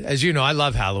excited. As you know, I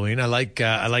love Halloween. I like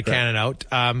handing out.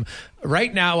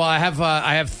 Right now, I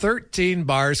have 13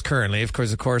 bars currently. Of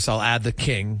course, I'll add the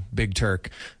King, Big Turk,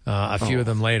 a few of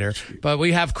them later. But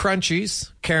we have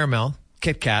Crunchies, Caramel,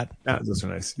 Kit Kat. Those are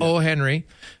nice. Yeah. O. Henry,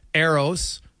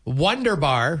 Arrows, Wonder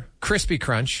Bar, Crispy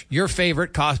Crunch, your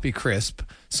favorite Coffee Crisp,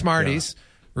 Smarties,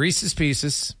 Reese's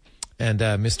Pieces, and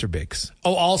Mr. Biggs.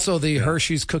 Oh, also the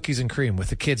Hershey's Cookies and Cream, with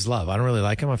the kids love. I don't really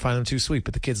like them. I find them too sweet,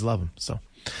 but the kids love them. So,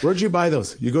 where'd you buy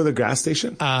those? You go to the gas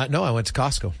station? No, I went to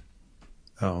Costco.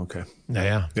 Oh, okay.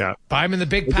 Yeah. Buy him in the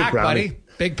big pack, buddy.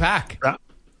 Big pack.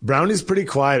 Brownie's pretty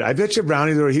quiet. I bet you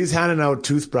Brownie's, he's handing out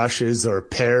toothbrushes or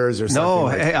pears or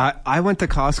something. No, I went to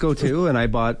Costco too, and I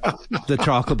bought the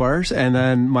chocolate bars, and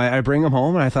then I bring them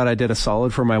home, and I thought I did a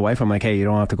solid for my wife. I'm like, hey, you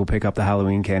don't have to go pick up the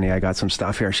Halloween candy. I got some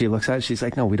stuff here. She looks at it. She's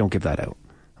like, no, we don't give that out.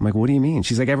 I'm like, what do you mean?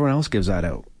 She's like, everyone else gives that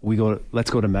out. Let's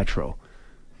go to Metro.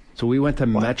 So we went to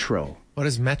Metro. What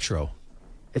is Metro?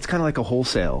 It's kind of like a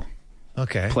wholesale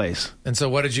place. And so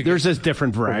what did you get? There's this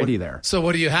different variety there. So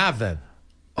what do you have then?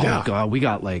 Oh, God. We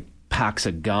got like packs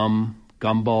of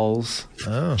gumballs,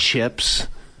 chips.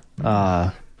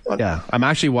 Yeah. I'm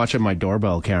actually watching my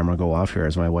doorbell camera go off here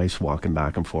as my wife's walking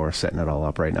back and forth, setting it all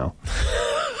up right now.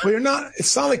 Well,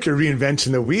 it's not like you're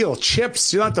reinventing the wheel.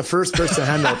 Chips. You're not the first person to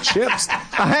hand out chips.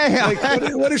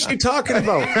 Like, what is she talking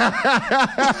about?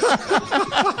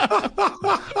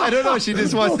 I don't know. She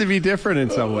just wants to be different in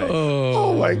some way.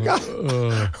 Oh my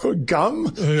God.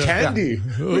 Gum? Candy.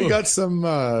 We got some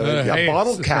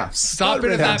bottle caps. Stop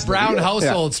it at that Brown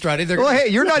household, Strutty. Well, hey,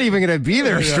 you're not even going to be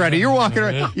there, Strutty. You're walking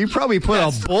around. You probably put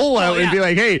a bowl out and be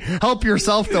like, hey, help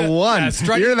yourself to one.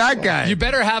 Strutty, you're that guy. You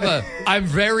better have I'm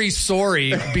very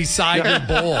sorry beside your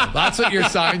bowl. That's what your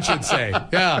sign should say.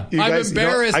 Yeah. I'm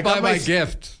embarrassed by my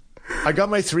gift. I got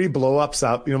my 3 blow-ups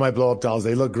up, my blow-up dolls.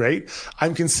 They look great.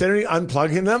 I'm considering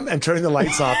unplugging them and turning the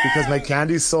lights off because my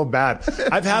candy's so bad.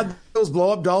 I've had those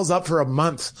blow-up dolls up for a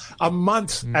month,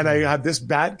 and I have this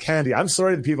bad candy. I'm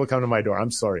sorry that people come to my door.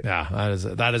 I'm sorry. Yeah,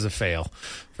 that is a fail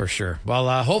for sure.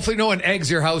 Well, hopefully no one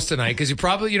eggs your house tonight because you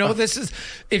probably,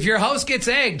 if your house gets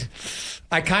egged,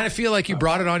 I kind of feel like you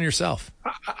brought it on yourself.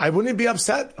 I wouldn't be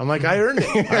upset. I'm like, I earned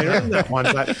it. I earned that one.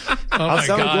 But I'll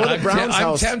go to Brown's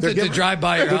house. I'm tempted to drive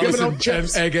by your house and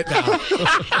egg it now.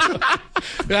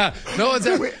 Yeah. No one's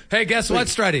ever. Hey, guess what,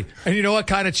 Strutty? And you know what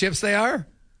kind of chips they are?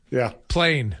 Yeah.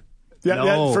 Plain.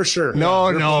 Yeah, for sure.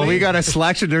 No. We got a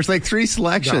selection. There's like 3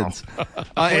 selections.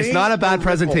 It's not a bad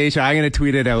presentation. I'm going to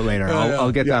tweet it out later.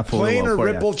 I'll get that photo plain or for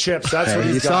ripple chips. That's what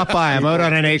you got. Stop by. I'm out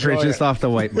on an acreage just off the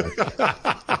white mark.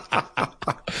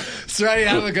 Strutty,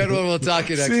 have a good one. We'll talk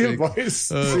to you next week.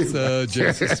 Boys. It's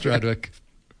Jason Strudwick.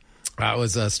 That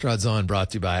was Struds On,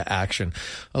 brought to you by Action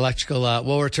Electrical.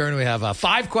 We'll return. We have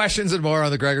 5 questions and more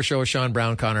on the Gregor Show with Sean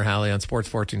Brown, Connor Halley on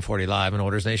Sports 1440 Live and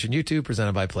Oilers Nation YouTube,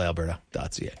 presented by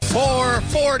PlayAlberta.ca.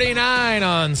 4:49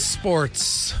 on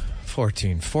Sports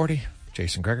 1440.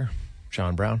 Jason Gregor,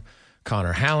 Sean Brown,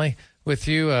 Connor Halley with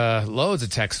you. Loads of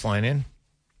texts flying in.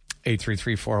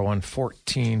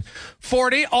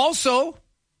 833-401-1440. Also,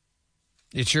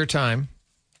 it's your time.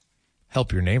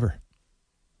 Help your neighbor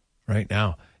right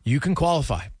now. You can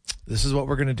qualify. This is what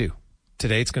we're going to do.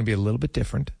 Today it's going to be a little bit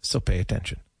different, so pay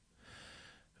attention.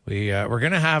 We're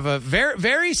going to have a very,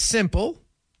 very simple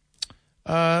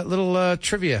little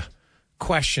trivia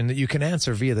question that you can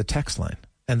answer via the text line.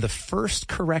 And the first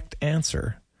correct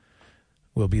answer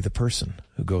will be the person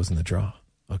who goes in the draw.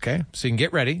 Okay? So you can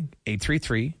get ready.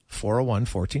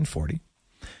 833-401-1440.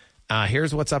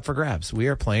 Here's what's up for grabs. We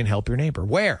are playing Help Your Neighbor.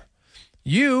 Where?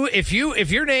 If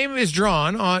your name is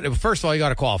drawn on, first of all, you got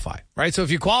to qualify, right? So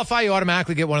if you qualify, you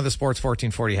automatically get one of the Sports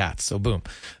 1440 hats. So boom,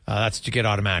 that's what you get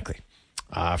automatically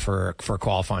for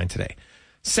qualifying today.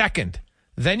 Second,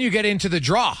 then you get into the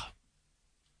draw.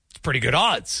 It's pretty good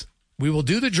odds. We will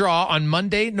do the draw on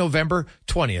Monday, November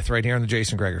 20th, right here on the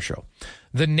Jason Gregor Show.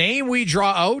 The name we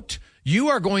draw out, you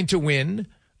are going to win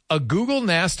a Google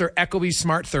Nest or Ecobee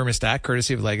Smart Thermostat,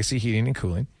 courtesy of Legacy Heating and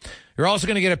Cooling. You're also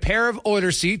going to get a pair of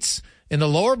Oilers seats in the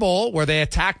lower bowl where they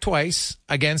attack twice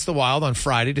against the Wild on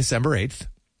Friday, December 8th.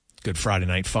 Good Friday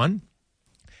night fun.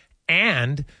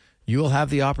 And you will have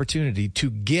the opportunity to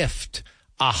gift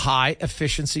a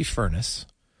high-efficiency furnace.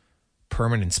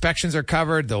 Permanent inspections are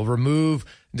covered. They'll remove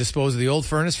and dispose of the old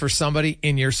furnace for somebody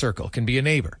in your circle. It can be a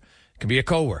neighbor. It can be a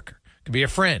coworker. It can be a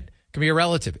friend. It can be a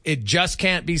relative. It just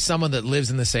can't be someone that lives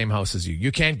in the same house as you.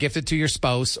 You can't gift it to your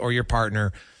spouse or your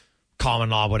partner, common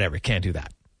law, whatever. You can't do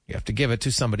that. You have to give it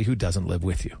to somebody who doesn't live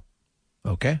with you.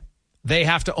 Okay? They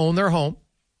have to own their home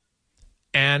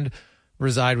and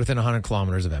reside within 100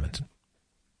 kilometers of Edmonton.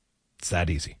 It's that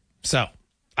easy. So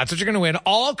that's what you're going to win,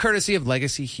 all courtesy of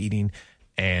Legacy Heating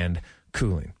and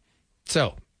Cooling.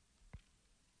 So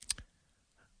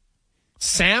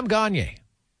Sam Gagner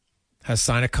has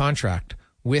signed a contract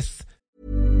with...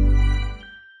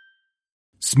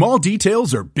 Small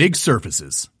details are big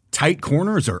surfaces. Tight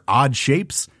corners are odd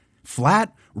shapes.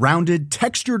 Flat, rounded,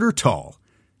 textured, or tall.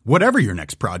 Whatever your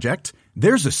next project,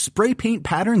 there's a spray paint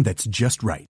pattern that's just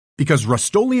right. Because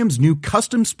Rust-Oleum's new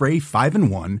Custom Spray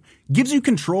 5-in-1 gives you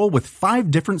control with 5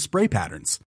 different spray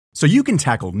patterns. So you can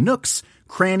tackle nooks,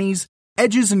 crannies,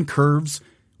 edges, and curves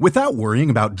without worrying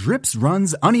about drips,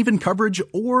 runs, uneven coverage,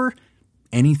 or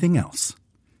anything else.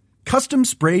 Custom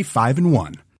Spray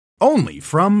 5-in-1. Only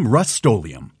from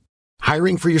Rust-Oleum.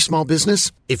 Hiring for your small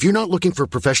business? If you're not looking for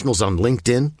professionals on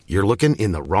LinkedIn, you're looking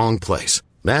in the wrong place.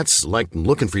 That's like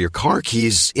looking for your car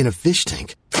keys in a fish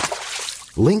tank.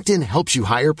 LinkedIn helps you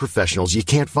hire professionals you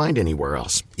can't find anywhere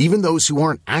else, even those who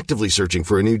aren't actively searching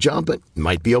for a new job but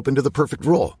might be open to the perfect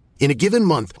role. In a given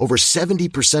month, over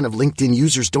 70% of LinkedIn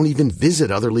users don't even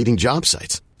visit other leading job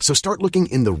sites. So start looking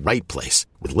in the right place.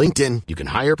 With LinkedIn, you can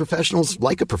hire professionals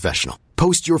like a professional.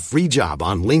 Post your free job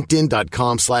on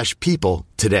linkedin.com/people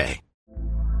today.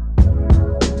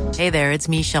 Hey there, it's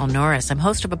Michelle Norris. I'm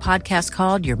host of a podcast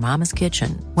called Your Mama's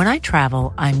Kitchen. When I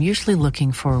travel, I'm usually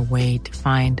looking for a way to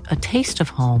find a taste of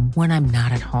home when I'm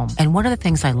not at home. And one of the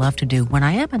things I love to do when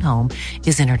I am at home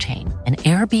is entertain. And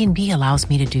Airbnb allows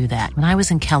me to do that. When I was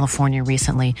in California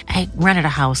recently, I rented a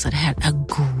house that had a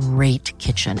great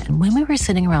kitchen. And when we were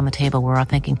sitting around the table, we were all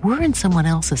thinking, we're in someone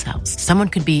else's house. Someone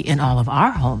could be in all of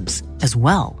our homes as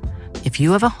well. If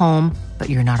you have a home, but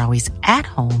you're not always at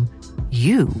home,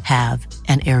 you have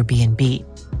an Airbnb.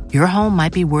 Your home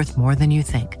might be worth more than you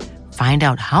think. Find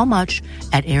out how much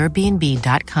at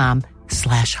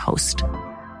airbnb.com/host.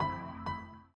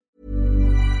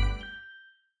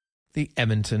 The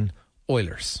Edmonton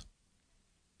Oilers.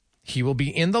 He will be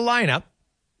in the lineup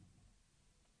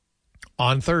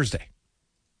on Thursday.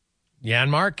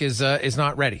 Janmark is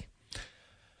not ready.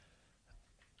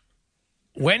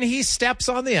 When he steps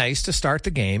on the ice to start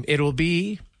the game, it will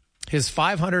be his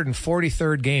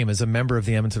 543rd game as a member of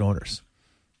the Edmonton Oilers.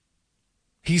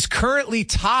 He's currently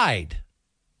tied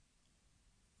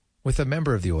with a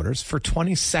member of the Oilers for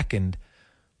 22nd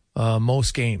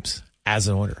most games as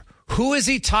an Oiler. Who is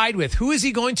he tied with? Who is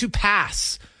he going to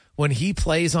pass when he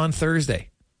plays on Thursday?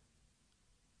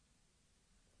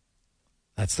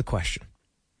 That's the question.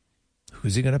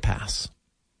 Who's he going to pass?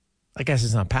 I guess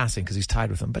he's not passing because he's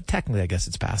tied with him, but technically I guess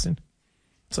it's passing.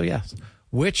 So yes,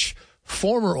 which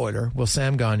former Oiler will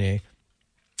Sam Gagner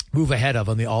move ahead of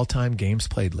on the all-time games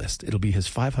played list? It'll be his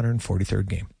 543rd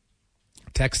game.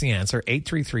 Text the answer,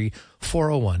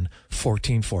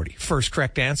 833-401-1440. First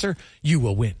correct answer, you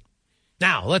will win.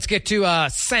 Now, let's get to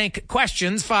Sank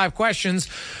questions. 5 questions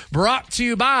brought to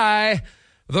you by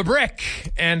The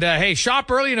Brick. And hey, shop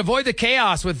early and avoid the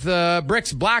chaos with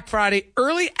Brick's Black Friday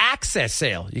early access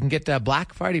sale. You can get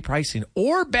Black Friday pricing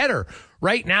or better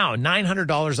right now,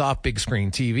 $900 off big screen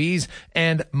TVs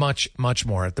and much, much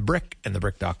more at The Brick and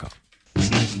thebrick.com.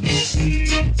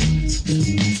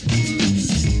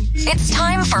 It's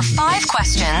time for 5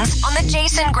 questions on the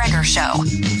Jason Gregor Show.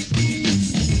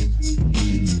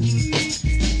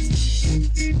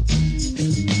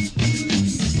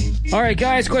 All right,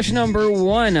 guys, question number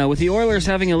 1. With the Oilers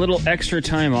having a little extra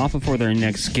time off before their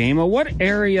next game, what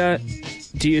area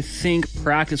do you think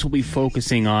practice will be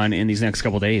focusing on in these next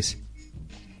couple days?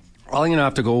 Well, I'm going to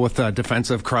have to go with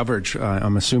defensive coverage.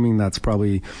 I'm assuming that's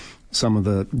probably some of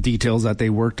the details that they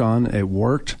worked on. It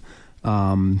worked.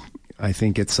 I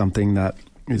think it's something that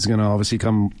is going to obviously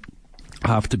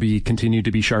continue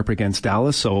to be sharp against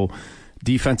Dallas. So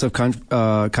defensive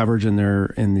coverage in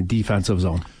the defensive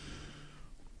zone.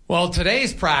 Well,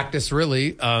 today's practice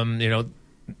really,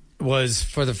 was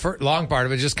for the long part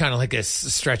of it just kind of like a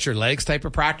stretch your legs type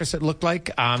of practice. It looked like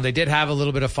they did have a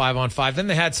little bit of 5-on-5. Then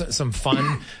they had some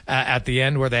fun at the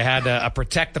end where they had a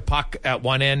protect the puck at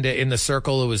one end in the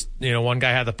circle. It was one guy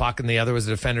had the puck and the other was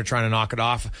the defender trying to knock it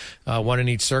off, one in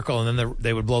each circle, and then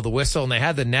they would blow the whistle. And they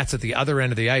had the nets at the other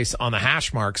end of the ice on the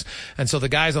hash marks, and so the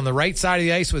guys on the right side of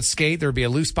the ice would skate. There would be a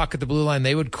loose puck at the blue line.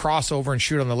 They would cross over and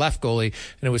shoot on the left goalie,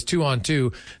 and it was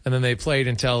 2-on-2. And then they played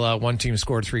until one team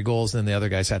scored 3 goals, and then the other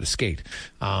guys had to skate.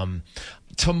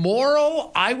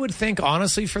 Tomorrow, I would think,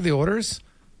 honestly, for the Oilers,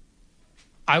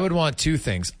 I would want 2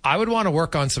 things. I would want to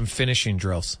work on some finishing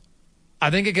drills. I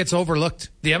think it gets overlooked.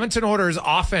 The Edmonton Oilers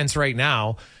offense right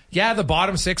now, the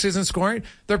bottom 6 isn't scoring.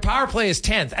 Their power play is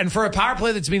 10th. And for a power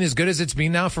play that's been as good as it's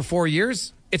been now for 4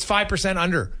 years, it's 5%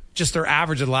 under just their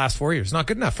average of the last 4 years. Not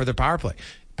good enough for their power play.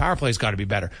 Power play's got to be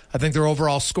better. I think their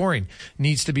overall scoring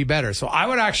needs to be better. So I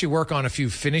would actually work on a few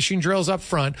finishing drills up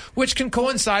front, which can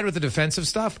coincide with the defensive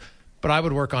stuff, but I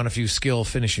would work on a few skill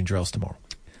finishing drills tomorrow.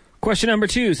 Question number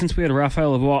 2, since we had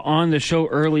Raphael Lavoie on the show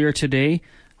earlier today,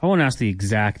 I won't ask the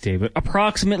exact day, but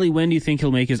approximately when do you think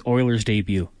he'll make his Oilers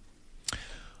debut?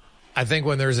 I think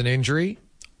when there's an injury,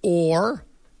 or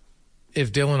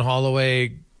if Dylan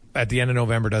Holloway at the end of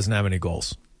November doesn't have any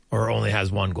goals, or only has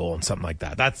 1 goal and something like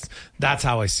that. That's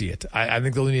how I see it. I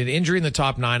think they'll need an injury in the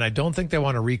top 9. I don't think they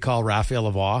want to recall Raphael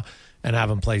Lavoie and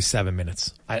have him play 7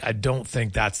 minutes. I don't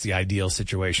think that's the ideal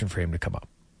situation for him to come up.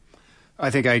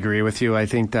 I think I agree with you. I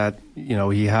think that,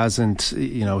 he hasn't,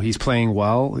 he's playing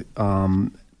well.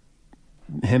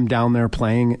 Him down there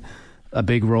playing a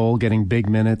big role, getting big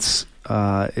minutes,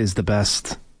 is the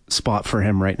best spot for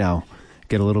him right now.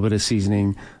 Get a little bit of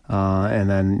seasoning, and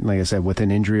then, like I said, with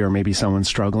an injury or maybe someone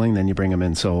struggling, then you bring him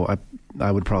in. So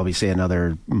I would probably say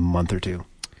another month or 2.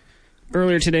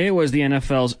 Earlier today was the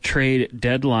NFL's trade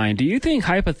deadline. Do you think,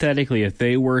 hypothetically, if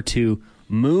they were to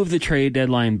move the trade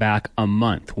deadline back a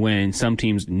month, when some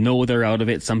teams know they're out of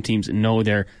it, some teams know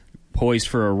they're poised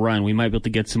for a run, we might be able to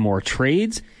get some more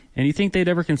trades? And do you think they'd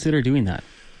ever consider doing that?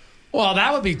 Well,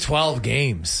 that would be 12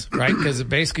 games, right? Because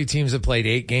basically teams have played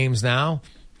 8 games now.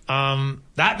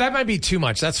 That might be too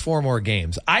much. That's 4 more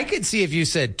games. I could see if you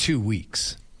said 2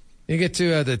 weeks. You get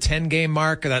to the 10-game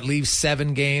mark, that leaves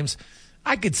 7 games.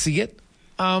 I could see it.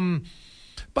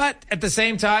 But at the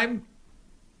same time,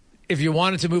 if you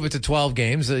wanted to move it to 12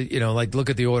 games, like look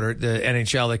at the order, the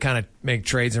NHL, they kind of make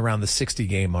trades around the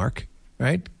 60-game mark,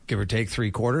 right? Give or take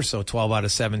 3 quarters, so 12 out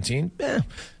of 17.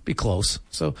 Be close.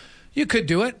 So you could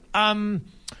do it.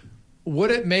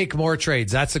 Would it make more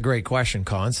trades? That's a great question,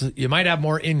 Cons. You might have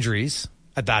more injuries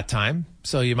at that time,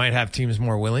 so you might have teams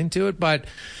more willing to it. But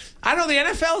I don't know,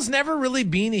 the NFL's never really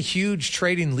been a huge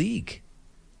trading league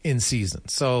in season.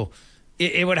 So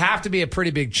it would have to be a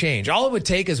pretty big change. All it would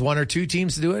take is 1 or 2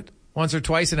 teams to do it once or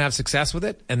twice and have success with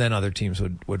it, and then other teams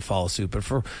would follow suit. But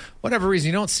for whatever reason,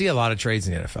 you don't see a lot of trades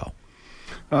in the NFL.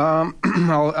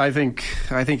 I think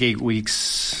 8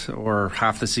 weeks or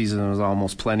half the season was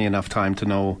almost plenty enough time to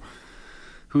know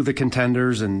who the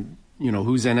contenders and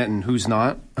who's in it and who's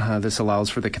not. This allows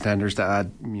for the contenders to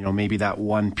add maybe that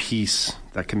one piece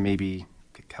that can maybe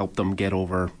help them get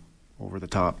over the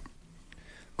top.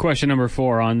 Question number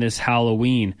 4 on this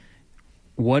Halloween.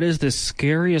 What is the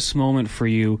scariest moment for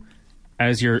you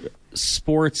as your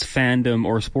sports fandom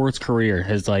or sports career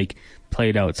has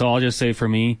played out? So I'll just say for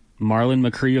me, Marlon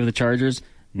McCree of the Chargers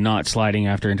not sliding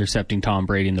after intercepting Tom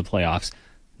Brady in the playoffs.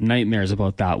 Nightmares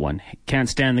about that one. Can't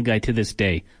stand the guy to this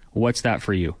day. What's that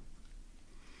for you?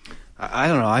 I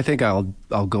don't know. I think I'll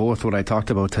go with what I talked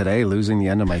about today, losing the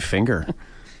end of my finger.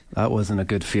 That wasn't a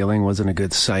good feeling, wasn't a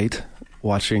good sight.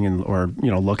 Watching or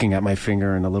looking at my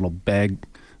finger in a little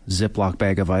Ziploc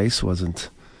bag of ice wasn't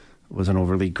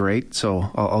overly great. So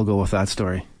I'll go with that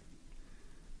story.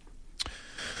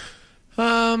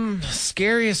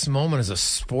 Scariest moment as a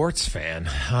sports fan.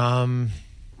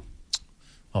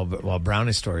 Well,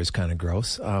 Brownie's story is kind of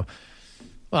gross.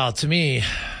 Well, to me,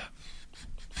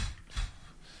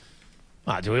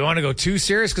 do we want to go too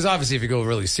serious? Because obviously, if you go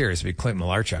really serious, it'd be Clint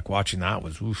Malarchuk. Watching that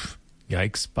was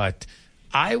yikes. But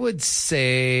I would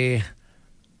say,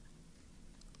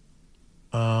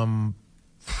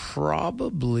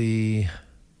 probably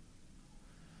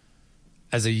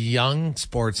as a young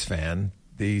sports fan,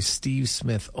 the Steve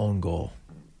Smith own goal.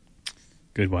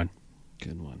 Good one.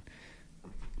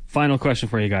 Final question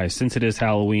for you guys. Since it is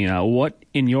Halloween, what,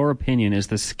 in your opinion, is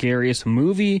the scariest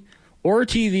movie or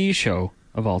TV show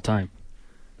of all time?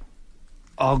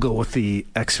 I'll go with The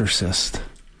Exorcist.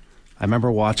 I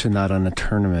remember watching that on a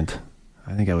tournament.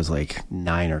 I think I was like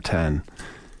 9 or 10.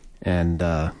 And,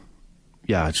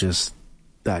 just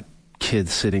that kid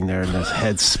sitting there and his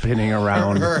head spinning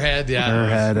around. Her head, yeah. Her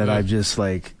head, and I'm just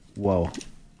like, whoa.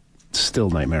 Still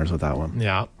nightmares with that one.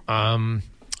 Yeah.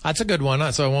 That's a good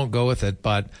one, so I won't go with it.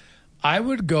 But I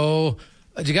would go...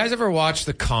 Did you guys ever watch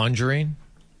The Conjuring?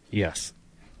 Yes.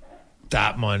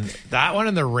 That one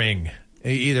and The Ring.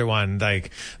 Either one.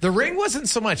 Like, The Ring wasn't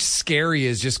so much scary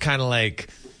as just kind of like...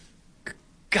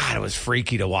 God, it was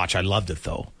freaky to watch. I loved it,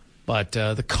 though. But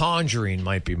The Conjuring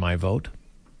might be my vote.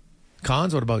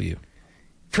 Cons, what about you?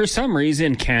 For some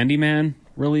reason, Candyman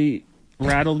really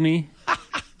rattled me.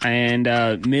 And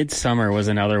Midsummer was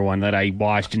another one that I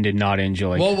watched and did not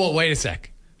enjoy. Whoa, wait a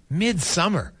sec.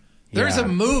 Midsummer. There's a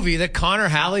movie that Connor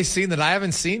Halley's seen that I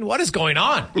haven't seen. What is going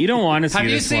on? You don't want to see Have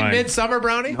you this seen one. Midsummer,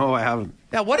 Brownie? No, I haven't.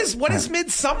 Yeah, what is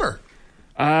Midsummer?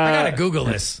 I gotta Google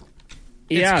this.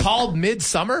 It's called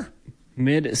Midsummer?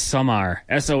 Midsommar.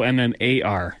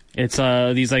 Sommar.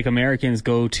 It's these like Americans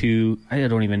go to, I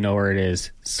don't even know where it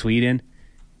is. Sweden?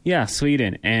 Yeah,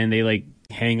 Sweden. And they like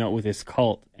hang out with this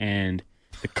cult, and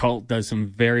the cult does some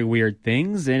very weird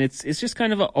things, and it's just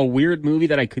kind of a weird movie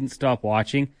that I couldn't stop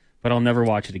watching, but I'll never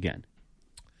watch it again.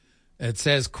 It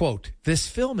says, quote, "This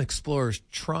film explores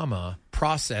trauma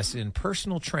process in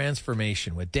personal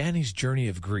transformation with Danny's journey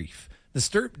of grief.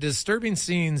 The disturbing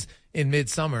scenes in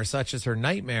Midsummer, such as her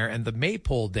nightmare and the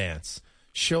maypole dance,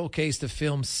 showcase the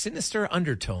film's sinister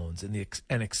undertones and the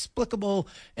inexplicable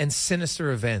and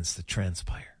sinister events that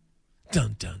transpire."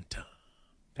 Dun, dun, dun.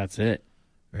 That's it.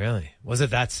 Really? Was it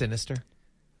that sinister?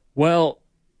 Well,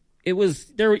 it was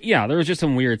there. Yeah, there was just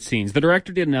some weird scenes. The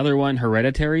director did another one,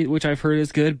 Hereditary, which I've heard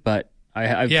is good, but I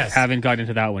haven't gotten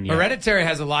into that one yet. Hereditary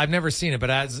has a lot. I've never seen it, but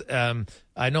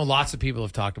I know lots of people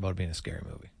have talked about it being a scary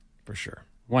movie for sure.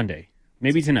 One day,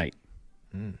 maybe tonight.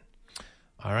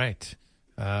 All right,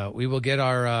 we will get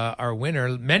our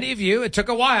winner. Many of you, it took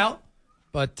a while,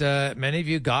 but many of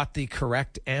you got the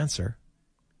correct answer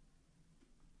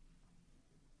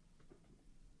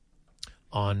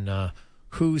on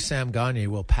who Sam Gagner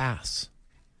will pass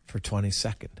for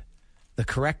 22nd. The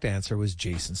correct answer was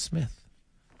Jason Smith.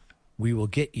 We will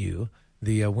get you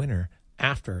the winner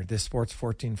after this Sports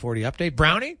 1440 update.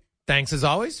 Brownie, thanks as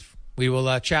always. We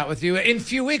will chat with you in a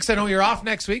few weeks. I know you're off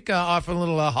next week, off on a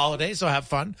little holiday, so have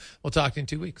fun. We'll talk to you in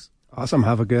 2 weeks. Awesome.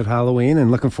 Have a good Halloween,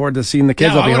 and looking forward to seeing the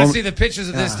kids. Yeah, I'll be I want home. to see the pictures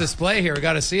of this display here. We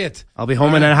got to see it. I'll be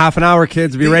home in a half an hour,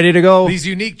 kids. Be ready to go. These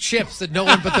unique chips that no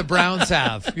one but the Browns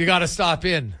have. You got to stop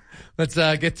in. Let's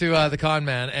get to the con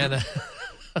man and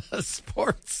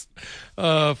Sports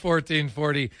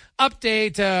 1440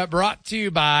 update brought to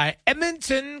you by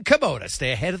Edmonton Kubota.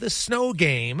 Stay ahead of the snow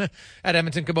game at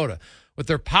Edmonton Kubota. With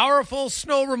their powerful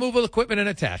snow removal equipment and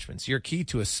attachments, your key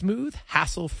to a smooth,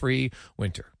 hassle-free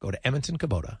winter. Go to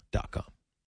EdmontonKubota.com.